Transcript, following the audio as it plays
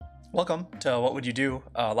Welcome to What Would You Do,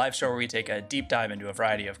 a live show where we take a deep dive into a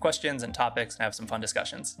variety of questions and topics and have some fun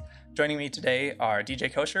discussions. Joining me today are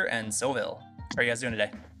DJ Kosher and Soville. How are you guys doing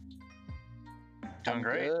today? Doing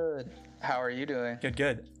great. Good. How are you doing?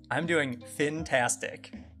 Good. I'm doing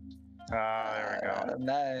fantastic. There we go.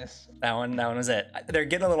 Nice. That one was it. They're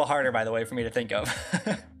getting a little harder, by the way, for me to think of.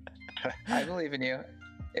 I believe in you.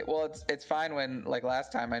 It's fine when, like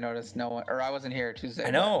last time, I noticed no one, or I wasn't here Tuesday.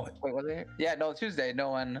 I know. Wait, was it here? Yeah, no, Tuesday. No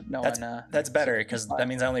one. That's better because that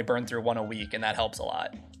means I only burn through one a week, and that helps a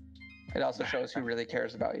lot. It also shows who really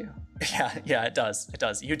cares about you. Yeah, it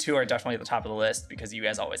does. You two are definitely at the top of the list because you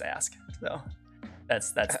guys always ask. So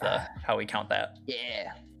that's how we count that.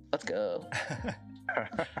 Yeah, let's go.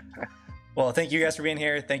 Well, thank you guys for being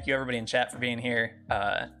here. Thank you everybody in chat for being here.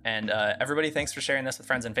 And everybody, thanks for sharing this with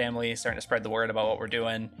friends and family, starting to spread the word about what we're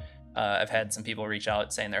doing. I've had some people reach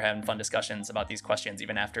out saying they're having fun discussions about these questions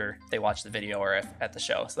even after they watch the video or at the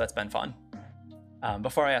show. So that's been fun.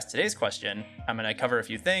 Before I ask today's question, I'm going to cover a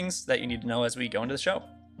few things that you need to know as we go into the show.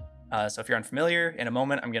 So if you're unfamiliar, in a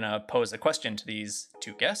moment, I'm going to pose a question to these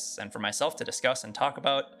two guests and for myself to discuss and talk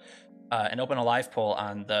about and open a live poll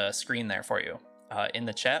on the screen there for you. In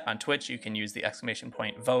the chat on Twitch, you can use the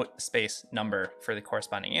 !vote space number for the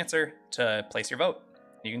corresponding answer to place your vote.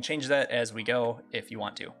 You can change that as we go if you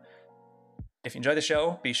want to. If you enjoy the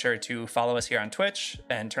show, be sure to follow us here on Twitch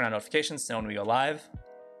and turn on notifications to know when we go live.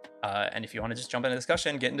 And if you want to just jump into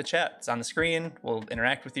discussion, get into chat. It's on the screen. We'll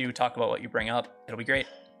interact with you, talk about what you bring up. It'll be great.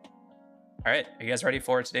 All right, are you guys ready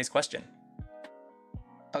for today's question?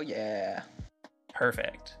 Oh yeah.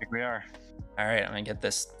 Perfect. I think we are. All right, I'm gonna get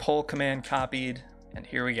this poll command copied, and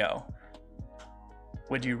here we go.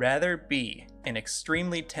 Would you rather be an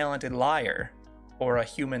extremely talented liar or a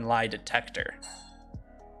human lie detector?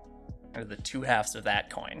 What are the two halves of that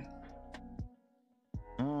coin?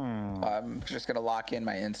 I'm just gonna lock in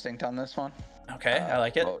my instinct on this one. Okay, I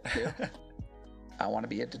like it. Vote two. I want to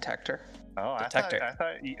be a detector. Oh, Detector.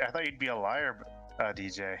 I thought you'd be a liar,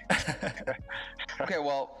 DJ. Okay,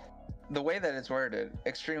 well, the way that it's worded,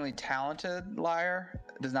 extremely talented liar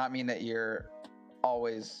does not mean that you're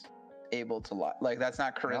always able to lie. Like that's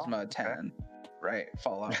not charisma 10, right?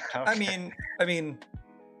 Follow. Okay. I mean,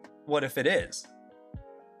 what if it is?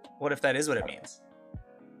 What if that is what it means?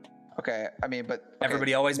 Okay, I mean, but okay,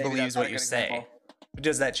 Everybody always maybe believes that's not what a you good say. example.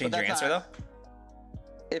 Does that change But your that's answer not- though?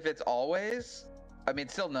 If it's always, I mean,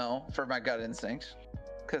 still no for my gut instinct,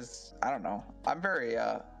 because I don't know. I'm very,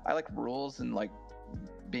 I like rules and like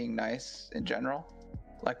being nice in general.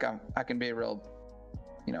 Like I can be a real,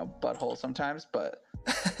 butthole sometimes, but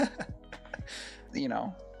Yeah.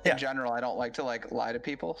 in general, I don't like to like lie to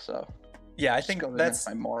people. So Yeah, I just think goes that's against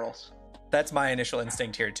my morals. That's my initial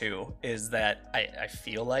instinct here too, is that I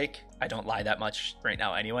feel like I don't lie that much right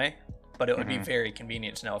now anyway, but it would be very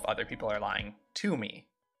convenient to know if other people are lying to me.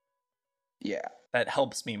 Yeah. That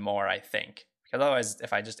helps me more, I think. Because otherwise,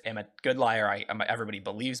 if I just am a good liar, everybody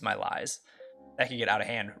believes my lies, that could get out of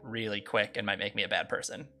hand really quick and might make me a bad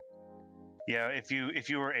person. Yeah, if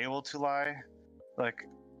you were able to lie, like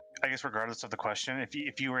I guess regardless of the question,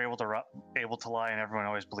 if you were able to lie and everyone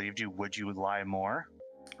always believed you, would you lie more?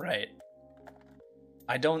 Right.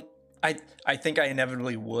 I think I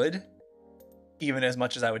inevitably would, even as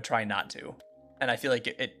much as I would try not to. And I feel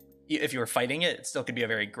like if you were fighting it, it still could be a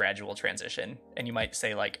very gradual transition. And you might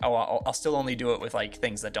say like, oh, I'll still only do it with like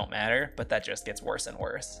things that don't matter, but that just gets worse and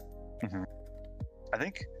worse. Mm-hmm. I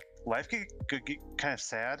think life could get kind of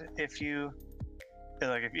sad if you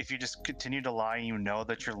just continue to lie and you know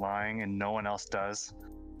that you're lying and no one else does.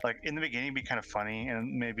 Like in the beginning, it'd be kind of funny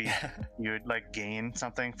and maybe you would like gain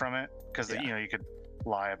something from it because you could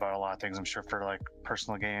lie about a lot of things, I'm sure, for like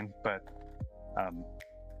personal gain. But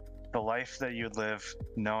the life that you live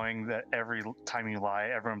knowing that every time you lie,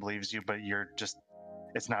 everyone believes you, but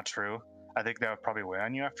it's not true. I think that would probably weigh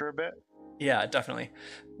on you after a bit. Yeah, definitely.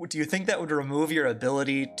 Do you think that would remove your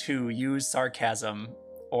ability to use sarcasm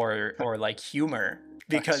or like humor?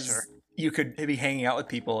 Because Sure. You could be hanging out with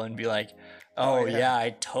people and be like, oh yeah,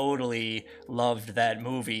 I totally loved that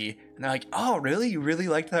movie. And they're like, oh really? You really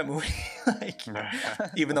liked that movie? Like,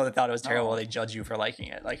 even though they thought it was terrible, they judge you for liking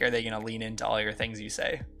it. Like, are they going to lean into all your things you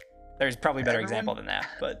say? There's probably a better example than that,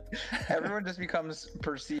 but Everyone just becomes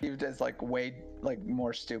perceived as like way like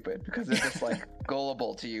more stupid because they're just like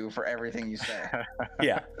gullible to you for everything you say.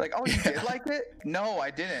 yeah. Like, oh, you did like it? No, I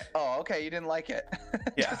didn't. Oh, okay, you didn't like it.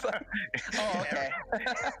 Yeah. Just like, oh, okay.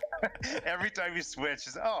 Every time you switch,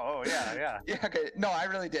 it's yeah. Yeah, okay. No, I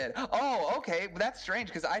really did. Oh, okay. That's strange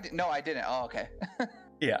because I didn't. No, I didn't. Oh, okay.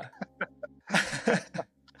 Yeah.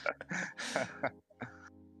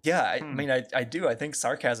 Yeah, I mean, I do. I think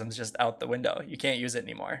sarcasm's just out the window. You can't use it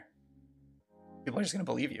anymore. People are just gonna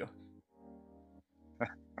believe you.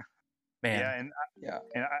 Man. Yeah, and Yeah.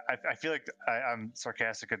 and I feel like I'm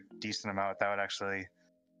sarcastic a decent amount. That would actually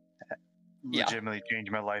Yeah. legitimately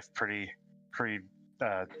change my life pretty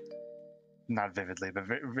not vividly, but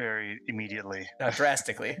very immediately.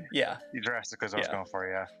 Drastically. Yeah. Drastic is what I was Yeah. going for.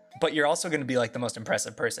 Yeah. But you're also going to be like the most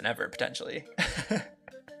impressive person ever, potentially.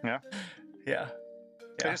 Yeah. Yeah.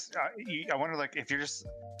 I wonder, like, if you just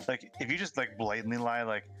like blatantly lie,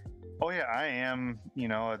 like, oh yeah, I am,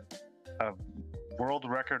 a world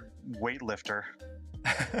record weightlifter,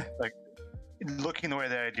 like looking the way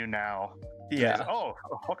that I do now. Yeah. Just, oh,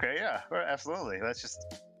 okay, yeah, absolutely. It's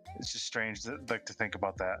just strange to think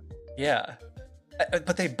about that. Yeah.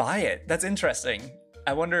 But they buy it. That's interesting.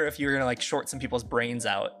 I wonder if you're going to like short some people's brains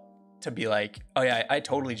out to be like, oh yeah, I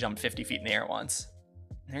totally jumped 50 feet in the air once.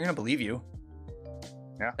 And they're going to believe you.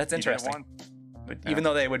 Yeah. That's you did interesting. one. But even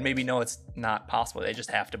though they would maybe know it's not possible, they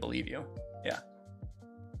just have to believe you. Yeah.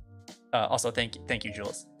 Also, thank you,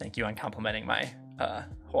 Jules. Thank you on complimenting my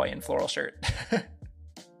Hawaiian floral shirt.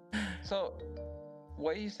 So,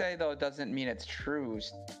 what you say though doesn't mean it's true.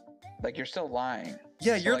 Like you're still lying.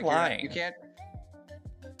 Yeah, So, you're like, lying. You can't.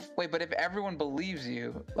 Wait, but if everyone believes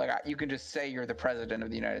you, like you can just say you're the president of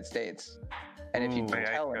the United States, and if you Ooh,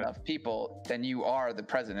 yeah, tell enough people, then you are the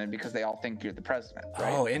president because they all think you're the president.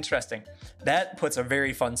 Right? Oh, interesting. That puts a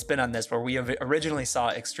very fun spin on this, where we originally saw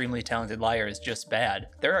Extremely Talented Liar as just bad.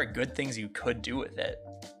 There are good things you could do with it.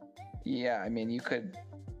 Yeah, I mean, you could.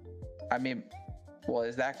 I mean, well,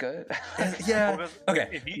 is that good? Yeah. Well, Okay.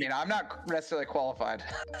 If I you, mean, I'm not necessarily qualified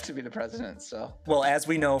to be the president, so. Well, as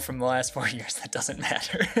we know from the last 4 years, that doesn't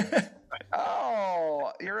matter.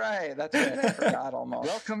 Oh, you're right. That's right. I forgot almost.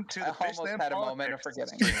 welcome to the I almost Fishland had a moment of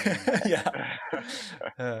Politics forgetting.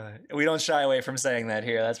 Yeah. We don't shy away from saying that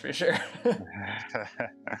here, that's for sure.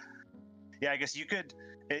 Yeah, I guess you could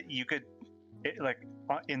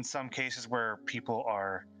in some cases where people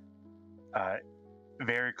are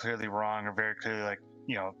very clearly wrong or very clearly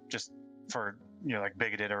just for like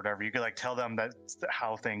bigoted or whatever, you could like tell them that's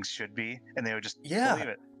how things should be and they would just Yeah, believe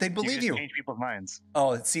it. they You believe could just you. change people's minds.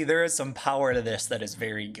 Oh, see, there is some power to this that is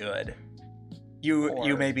very good. You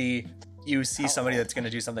Or- maybe you see somebody that's going to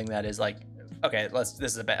do something that is like, okay, this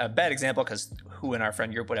is a bad example because who in our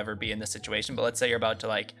friend group would ever be in this situation? But let's say you're about to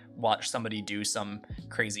like watch somebody do some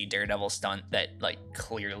crazy daredevil stunt that like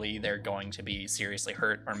clearly they're going to be seriously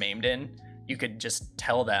hurt or maimed in. You could just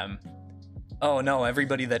tell them, oh no,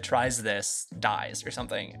 everybody that tries this dies or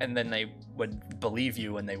something, and then they would believe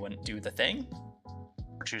you and they wouldn't do the thing.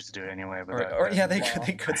 Or choose to do it anyway, but Or yeah, well,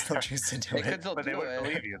 they could still choose to do They it. could still but they do wouldn't it.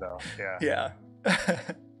 believe you though. Yeah.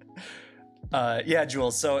 Yeah. Yeah,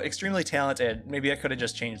 Jules. So extremely talented. Maybe I could have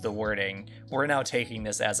just changed the wording. We're now taking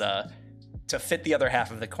this as to fit the other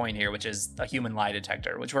half of the coin here, which is a human lie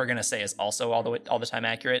detector, which we're gonna say is also all the time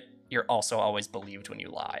accurate. You're also always believed when you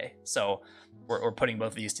lie. So we're putting both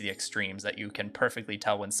of these to the extremes, that you can perfectly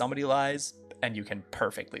tell when somebody lies and you can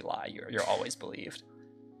perfectly lie. You're always believed.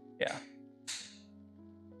 Yeah.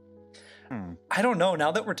 I don't know.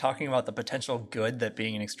 Now that we're talking about the potential good that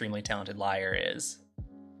being an extremely talented liar is,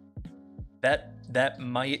 that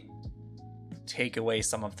might take away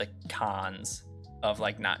some of the cons of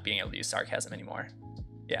like not being able to use sarcasm anymore.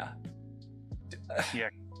 Yeah.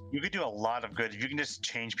 You could do a lot of good if you can just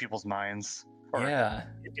change people's minds, or Yeah.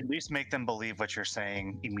 at least make them believe what you're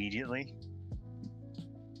saying immediately.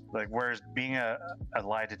 Like, whereas being a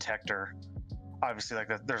lie detector, obviously, like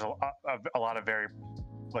there's a lot of very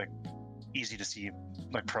like easy to see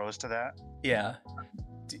like pros to that. Yeah.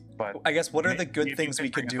 But I guess what are the good maybe things you we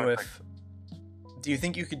could could bring do up, like- if... Do you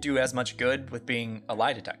think you could do as much good with being a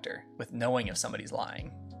lie detector, with knowing if somebody's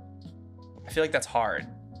lying? I feel like that's hard.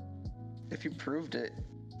 If you proved it,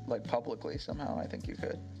 like publicly somehow, I think you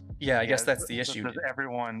could. Yeah, I guess Yeah, that's the issue. Does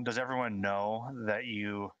everyone know that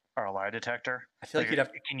you are a lie detector? I feel like you'd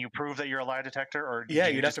have... Can you prove that you're a lie detector, or do Yeah,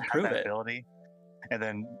 you you'd have just to prove that it. ability? And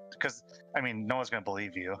then, because I mean, no one's gonna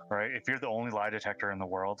believe you, right? If you're the only lie detector in the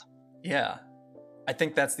world. Yeah. I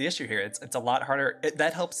think that's the issue here. It's a lot harder.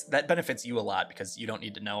 That benefits you a lot because you don't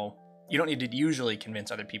need to know. You don't need to usually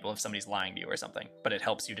convince other people if somebody's lying to you or something, but it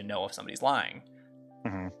helps you to know if somebody's lying.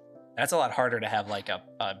 Mm-hmm. That's a lot harder to have like a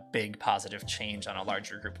big positive change on a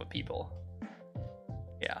larger group of people.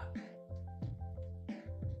 Yeah.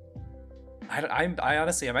 I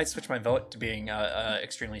honestly, I might switch my vote to being a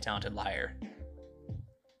extremely talented liar.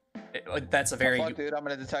 That's a very... Fuck, dude, I'm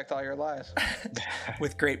gonna detect all your lies.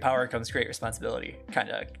 with great power comes great responsibility kind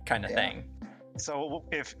of Yeah. thing. So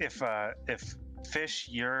if Fish,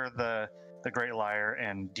 you're the great liar,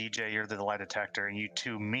 and DJ, you're the lie detector, and you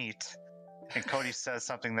two meet, and Cody says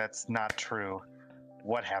something that's not true,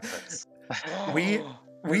 what happens? We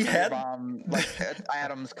Nuclear had bomb, like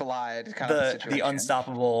atoms collide kind of the situation.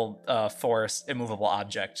 unstoppable force immovable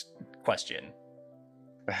object question.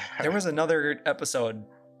 There was another episode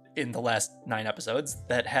in the last 9 episodes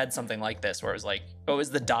that had something like this, where it was like, oh,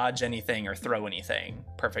 is the dodge anything or throw anything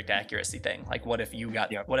perfect accuracy thing? Like, what if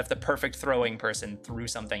what if the perfect throwing person threw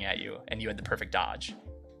something at you and you had the perfect dodge?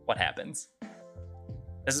 What happens?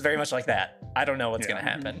 This is very much like that. I don't know what's gonna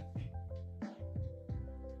happen.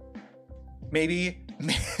 Maybe.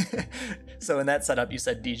 So in that setup, you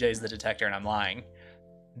said DJ's the detector and I'm lying.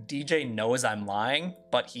 DJ knows I'm lying,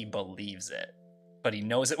 but he believes it. But he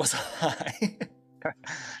knows it was a lie.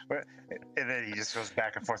 And then he just goes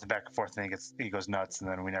back and forth, and he goes nuts, and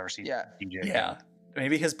then we never see DJ again. Yeah.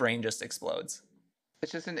 Maybe his brain just explodes.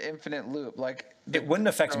 It's just an infinite loop. Like It wouldn't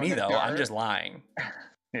affect me though. I'm just lying.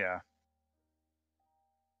 Yeah.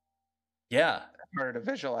 Yeah. Harder to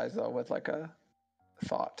visualize though with like a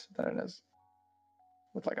thought than it is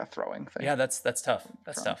with like a throwing thing. Yeah, that's tough.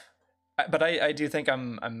 That's tough. But I do think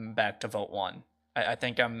I'm back to vote 1. I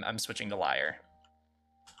think I'm switching to liar.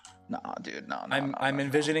 Nah, dude, no. I'm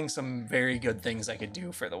envisioning some very good things I could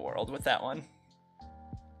do for the world with that one.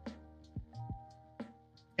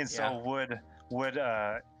 And so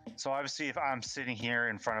so obviously if I'm sitting here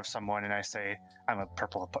in front of someone and I say I'm a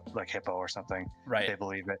purple like hippo or something, Right. they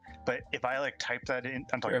believe it. But if I like type that in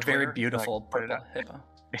on You're a Twitter, very beautiful like, put it purple up- hippo.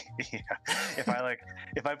 yeah.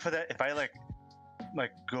 If I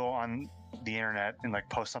go on the internet and like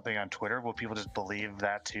post something on Twitter, will people just believe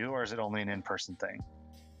that too, or is it only an in-person thing?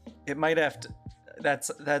 It might have to.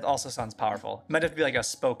 That also sounds powerful. It might have to be like a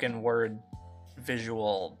spoken word,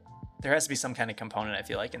 visual. There has to be some kind of component. I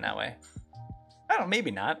feel like in that way. I don't know.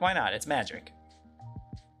 Maybe not. Why not? It's magic.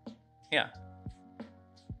 Yeah.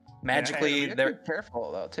 Magically, you have to be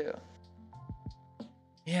careful though too.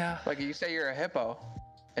 Yeah. Like you say you're a hippo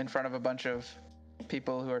in front of a bunch of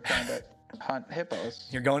people who are trying to hunt hippos.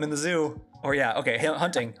 You're going in the zoo, or okay,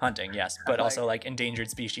 hunting, yes, but Like- also like endangered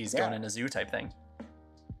species going Yeah. in a zoo type thing.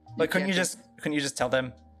 But couldn't you just tell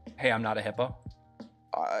them, hey, I'm not a hippo?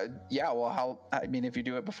 Yeah, well, I mean, if you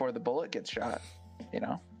do it before the bullet gets shot,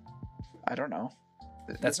 I don't know.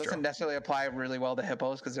 That's this true. doesn't necessarily apply really well to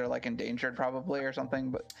hippos because they're like endangered probably or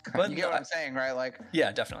something. But you get what I'm saying, right? Like,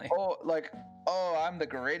 yeah, definitely. I'm the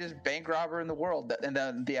greatest bank robber in the world, and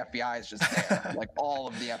then the FBI is just there. Like all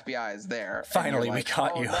of the FBI is there. And Finally, you're we like,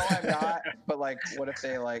 caught you. No, I'm not. But like, what if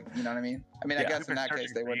they like, you know what I mean? I mean, I guess in that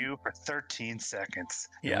case they would. You for 13 seconds.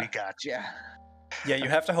 Yeah. We got you. Yeah. Yeah, you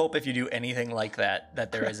have to hope if you do anything like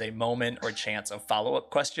that there is a moment or chance of follow-up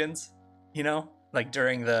questions. Like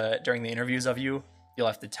during the interviews of you, you'll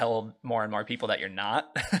have to tell more and more people that you're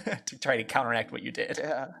not to try to counteract what you did.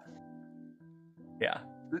 Yeah. Yeah.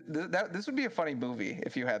 This would be a funny movie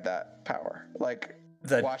if you had that power. Like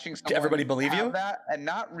watching did everybody believe have you? that and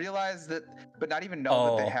not realize that, but not even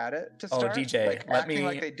know that they had it to start. DJ, like acting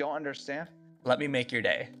like they don't understand. Let me make your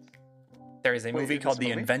day. There is a movie is called this The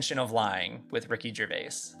movie? Invention of Lying with Ricky Gervais.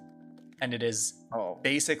 And it is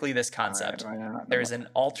basically this concept. There is an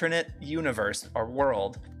alternate universe or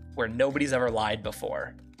world where nobody's ever lied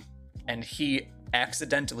before. And he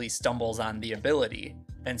accidentally stumbles on the ability.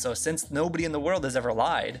 And so since nobody in the world has ever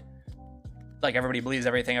lied, like everybody believes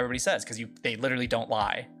everything everybody says because they literally don't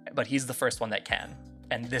lie. But he's the first one that can.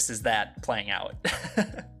 And this is that playing out.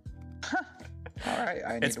 All right,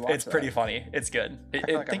 I need to watch It's pretty funny. It's good.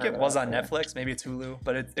 I think it was on Netflix, maybe it's Hulu,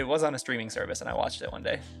 but it was on a streaming service and I watched it one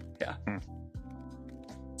day. Yeah.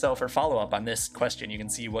 So for follow-up on this question, you can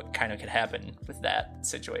see what kind of could happen with that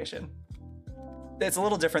situation. It's a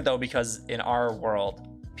little different though because in our world,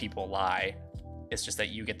 people lie. It's just that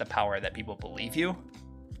you get the power that people believe you.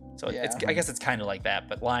 So I guess it's kind of like that,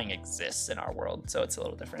 but lying exists in our world, so it's a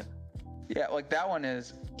little different. Yeah, like that one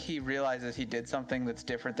is he realizes he did something that's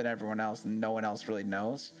different than everyone else and no one else really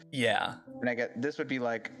knows. Yeah. And I get this would be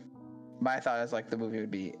like my thought is like the movie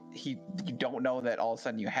would be you don't know that all of a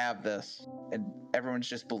sudden you have this and everyone's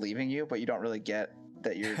just believing you, but you don't really get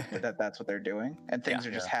that that's what they're doing and things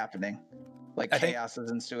are just happening. Like chaos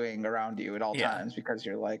is ensuing around you at all times because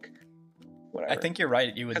you're like whatever. I think you're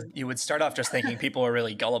right. You would start off just thinking people are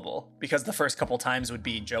really gullible because the first couple times would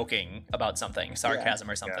be joking about something,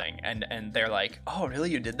 sarcasm or something, and they're like, "Oh,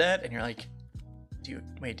 really? You did that?" And you're like, "Do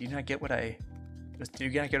you not get what I was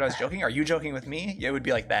joking? Are you joking with me?" It would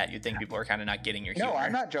be like that. You'd think people are kind of not getting your humor. No,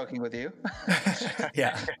 I'm not joking with you.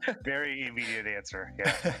 Yeah. Very immediate answer.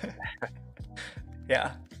 Yeah.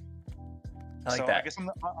 Yeah. I like that. I guess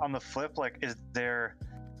on the flip, like, is there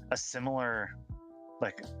a similar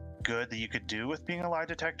like good that you could do with being a lie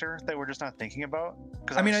detector that we're just not thinking about?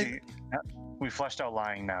 Because we fleshed out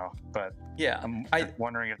lying now, but Yeah, I'm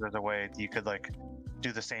wondering if there's a way you could like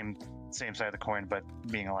do the same side of the coin, but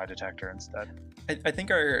being a lie detector instead. I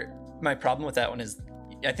think my problem with that one is,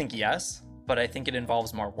 I think yes, but I think it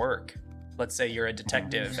involves more work. Let's say you're a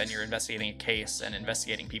detective and you're investigating a case and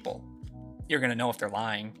investigating people. You're gonna know if they're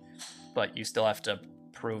lying, but you still have to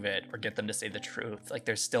prove it or get them to say the truth. Like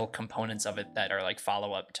there's still components of it that are like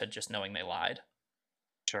follow up to just knowing they lied.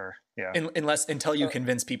 Sure. Yeah. Until you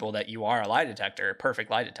convince people that you are a lie detector, a perfect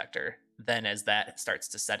lie detector, then as that starts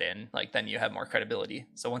to set in, like then you have more credibility.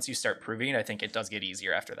 So once you start proving it, I think it does get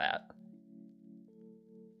easier after that.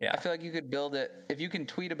 Yeah. I feel like you could build it if you can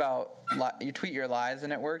tweet you tweet your lies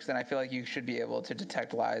and it works. Then I feel like you should be able to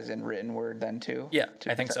detect lies in written word then too. Yeah,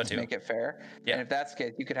 I think so too. To make it fair. Yeah. And if that's the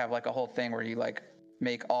case, you could have like a whole thing where you like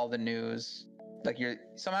make all the news. Like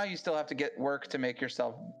somehow you still have to get work to make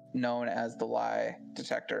yourself known as the lie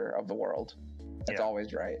detector of the world. That's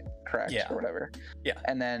always right, correct, or whatever. Yeah.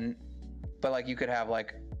 And then, but like you could have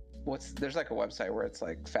like, there's like a website where it's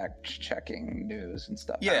like fact checking news and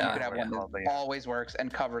stuff. Yeah. You could have one that always works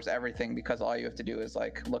and covers everything because all you have to do is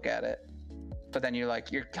like look at it. But then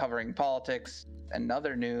you're covering politics and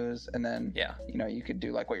other news, and then you could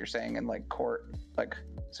do like what you're saying in like court, like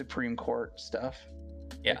Supreme Court stuff.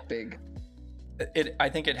 Yeah. Like big. I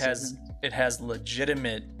think it has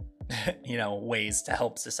legitimate, ways to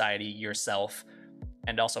help society, yourself,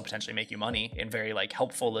 and also potentially make you money in very like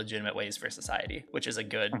helpful, legitimate ways for society, which is a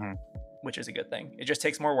good thing. It just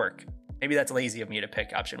takes more work. Maybe that's lazy of me to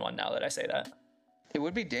pick option 1 now that I say that. It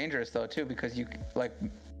would be dangerous though too, because you like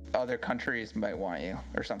other countries might want you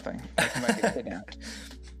or something. Like you might get kidnapped.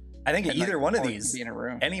 I think either one of these, be in a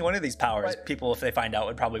room. any one of these powers, people if they find out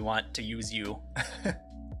would probably want to use you.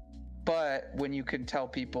 But when you can tell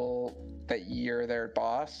people that you're their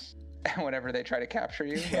boss, whenever they try to capture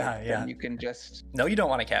you, then you can just no, you don't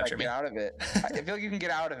want to capture me. Get out of it. I feel like you can get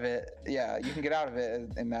out of it. Yeah, you can get out of it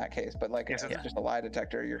in that case. But like, if it's just a lie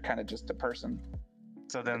detector, you're kind of just a person.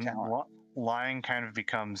 So then, lying kind of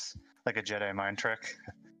becomes like a Jedi mind trick.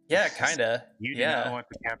 Yeah, kind of. You do not want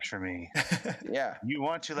to capture me. Yeah. You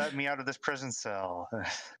want to let me out of this prison cell.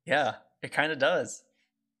 Yeah, it kind of does.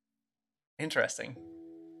 Interesting.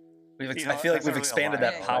 I feel like we've expanded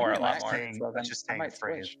that power a lot more. That's just saying a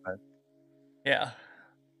phrase, but yeah.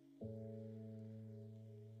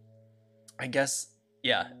 I guess,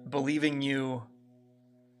 believing you.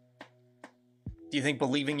 Do you think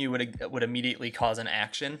believing you would immediately cause an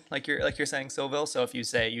action, like you're saying, Soville? So if you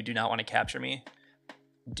say you do not want to capture me,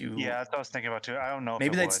 yeah, that's what I was thinking about too. I don't know.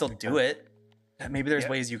 Maybe they'd still do it. Maybe there's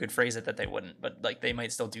ways you could phrase it that they wouldn't, but like they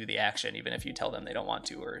might still do the action even if you tell them they don't want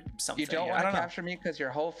to or something. You don't want to capture me because your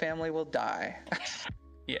whole family will die.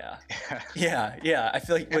 Yeah. I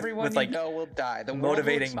feel like everyone with like will die. The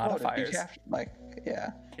motivating modifiers. Yeah.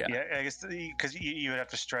 I guess because you would have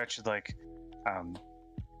to stretch like,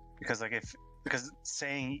 because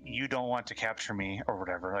saying you don't want to capture me or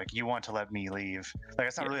whatever, like you want to let me leave, like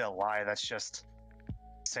it's not really a lie. That's just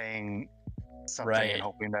saying something and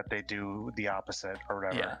hoping that they do the opposite or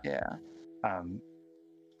whatever.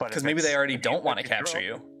 But because maybe they already don't want to capture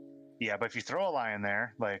you. Yeah, but if you throw a lie in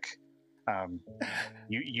there, like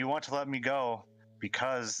you want to let me go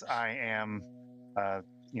because I am a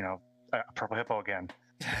purple hippo again.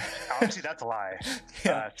 Obviously that's a lie.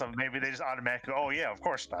 So maybe they just automatically of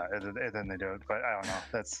course not, and then they do it. But I don't know,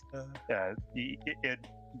 that's it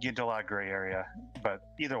get into a lot of gray area, but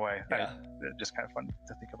either way it's just kind of fun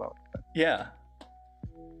to think about.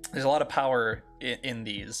 There's a lot of power in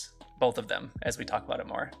these, both of them, as we talk about it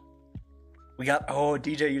more. We got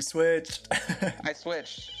DJ, you switched. I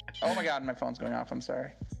switched. Oh my god, my phone's going off. I'm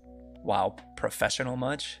sorry. Wow, professional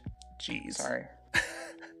much? Jeez. Sorry.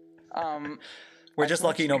 We're just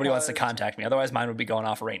lucky nobody wants to contact me. Otherwise, mine would be going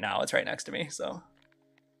off right now. It's right next to me. So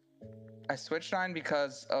I switched on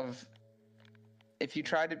because of if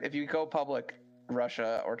you go public,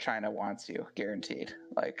 Russia or China wants you, guaranteed.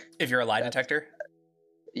 Like if you're a lie detector.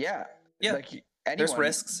 Yeah. Like there's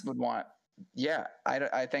risks. Would want. Yeah,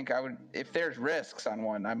 I think I would. If there's risks on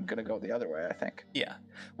one, I'm gonna go the other way. I think. Yeah.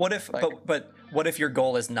 What if? But what if your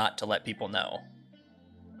goal is not to let people know?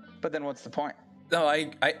 But then what's the point? No,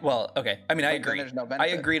 okay. I mean, I agree. There's no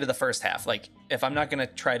benefit. I agree to the first half. Like, if I'm not gonna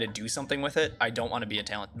try to do something with it, I don't want to be a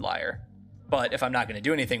talented liar. But if I'm not gonna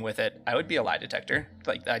do anything with it, I would be a lie detector.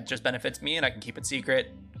 Like that just benefits me, and I can keep it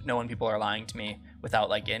secret, know when people are lying to me without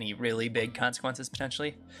like any really big consequences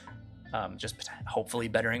potentially. Just hopefully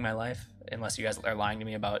bettering my life. Unless you guys are lying to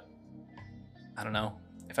me about, I don't know,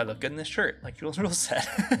 if I look good in this shirt, like Jules Rule said.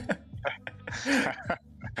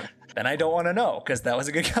 Then I don't want to know, because that was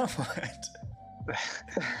a good compliment.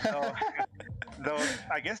 Though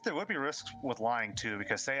I guess there would be risks with lying too,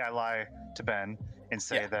 because say I lie to Ben and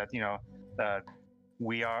say Yeah. that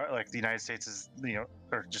we are like the United States is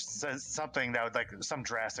or just says something that would like some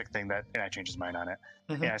drastic thing that and I change his mind on it,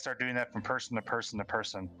 Mhm. and I start doing that from person to person to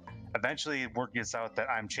person. Eventually, word gets out that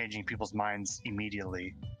I'm changing people's minds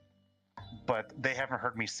immediately, but they haven't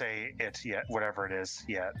heard me say it yet, whatever it is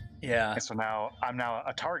yet. Yeah. And so now I'm now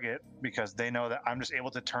a target because they know that I'm just able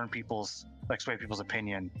to turn sway people's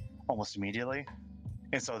opinion almost immediately.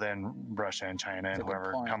 And so then Russia and China That's and a good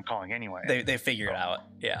whoever point. come calling anyway. They figure it out.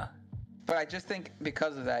 Yeah. But I just think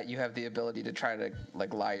because of that, you have the ability to try to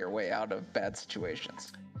like lie your way out of bad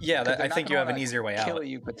situations. Yeah, 'Cause that, they're I not think you gonna have an wanna easier way kill out.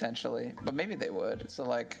 you potentially, but maybe they would. So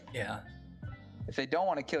like, Yeah. if they don't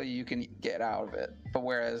want to kill you, you can get out of it. But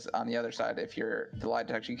whereas on the other side, if you're the lie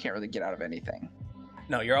detector, you can't really get out of anything.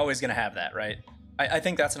 No, you're always going to have that, right? I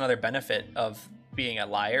think that's another benefit of being a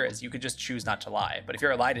liar is you could just choose not to lie. But if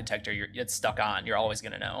you're a lie detector, it's stuck on. You're always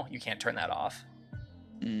going to know. You can't turn that off.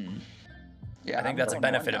 Yeah, I think that's a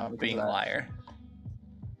benefit of being a liar.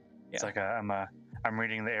 It's Yeah. like I'm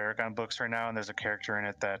reading the Aragon books right now, and there's a character in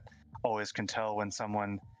it that always can tell when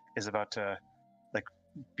someone is about to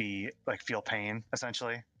feel pain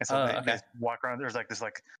essentially, and so they walk around. There's like this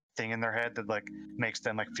thing in their head that makes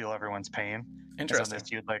them feel everyone's pain. Interesting. And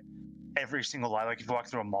so this every single lie, if you walk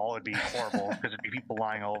through a mall, it'd be horrible because it'd be people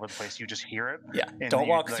lying all over the place. You just hear it. Yeah. And Don't you,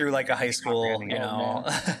 walk through a high school,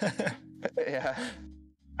 Yeah.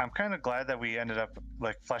 I'm kind of glad that we ended up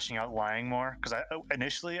fleshing out lying more, because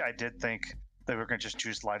initially I did think that we were going to just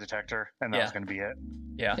choose lie detector and that was going to be it.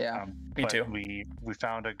 Yeah. Me but too. We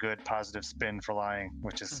found a good positive spin for lying,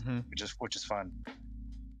 which is fun.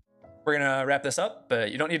 We're gonna wrap this up,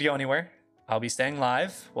 but you don't need to go anywhere. I'll be staying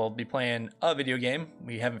live. We'll be playing a video game.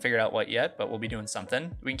 We haven't figured out what yet, but we'll be doing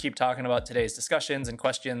something. We can keep talking about today's discussions and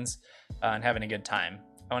questions and having a good time.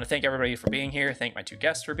 I want to thank everybody for being here. Thank my two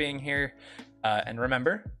guests for being here. And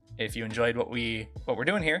remember, if you enjoyed what we're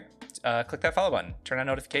doing here, click that follow button, turn on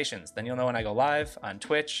notifications. Then you'll know when I go live on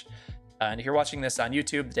Twitch. And if you're watching this on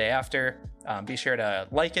YouTube the day after, be sure to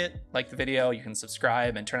like the video. You can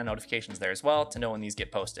subscribe and turn on notifications there as well to know when these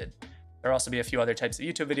get posted. There'll also be a few other types of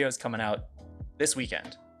YouTube videos coming out this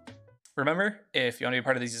weekend. Remember, if you want to be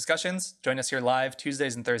part of these discussions, join us here live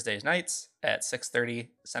Tuesdays and Thursdays nights at 6:30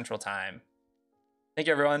 Central Time. Thank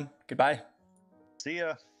you, everyone. Goodbye. See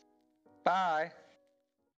ya. Bye.